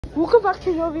Welcome back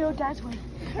to your video, Dad's Way.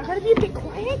 I gotta be a bit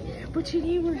quiet, but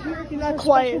today we're here with a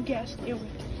special guest.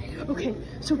 Okay,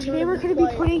 so today we're gonna be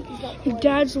putting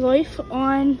Dad's life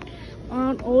on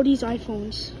all these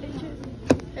iPhones.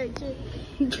 Hey,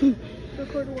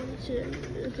 record one shit.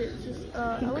 Okay, just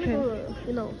I wanna go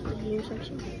to the game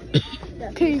section.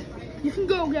 Okay, you can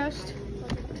go, guest.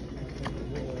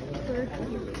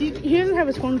 He doesn't have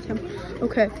his phone with him.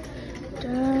 Okay.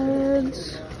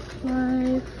 Dad's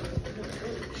life.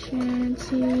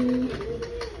 Shanty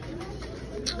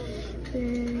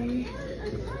Bay.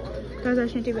 That's our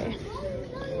Shanty Bay.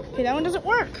 Okay, that one doesn't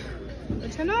work.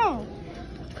 Good to know.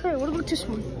 Okay, what about this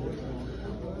one?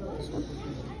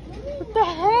 What the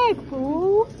heck,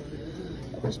 bro?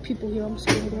 There's people here. I'm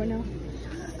scared right now.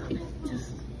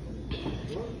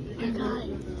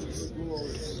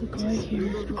 Go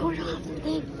here.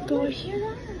 Go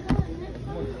here.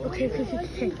 Okay.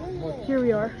 Here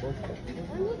we are.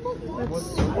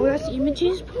 That's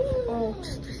images. Oh,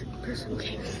 just this person.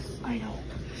 Okay, I know.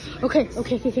 Okay.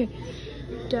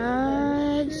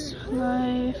 Dad's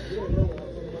life,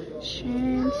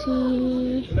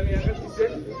 Shanty Bay.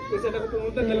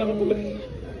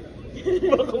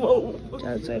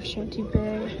 Dad's life, Shanty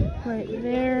Bay. Right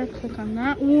there. Click on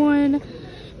that one.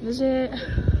 Visit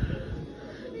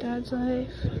Dad's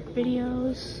life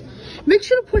videos. Make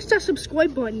sure to push that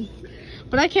subscribe button.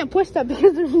 But I can't push that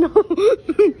because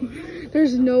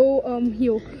there's no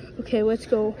heel. Okay, let's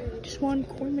go. Just one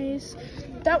corn maze.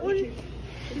 That one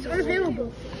is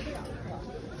unavailable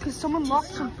because someone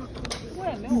locked them.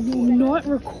 Not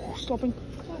stopping.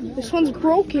 This one's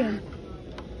broken.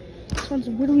 This one's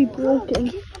literally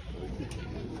broken.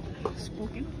 It's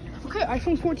broken. Okay,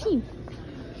 iPhone 14.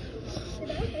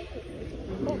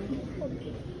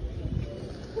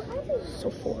 So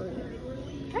forward.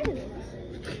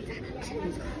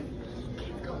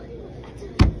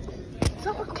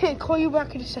 Okay, call you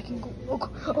back in a second.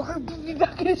 Okay, be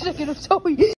back in a second. I'm sorry.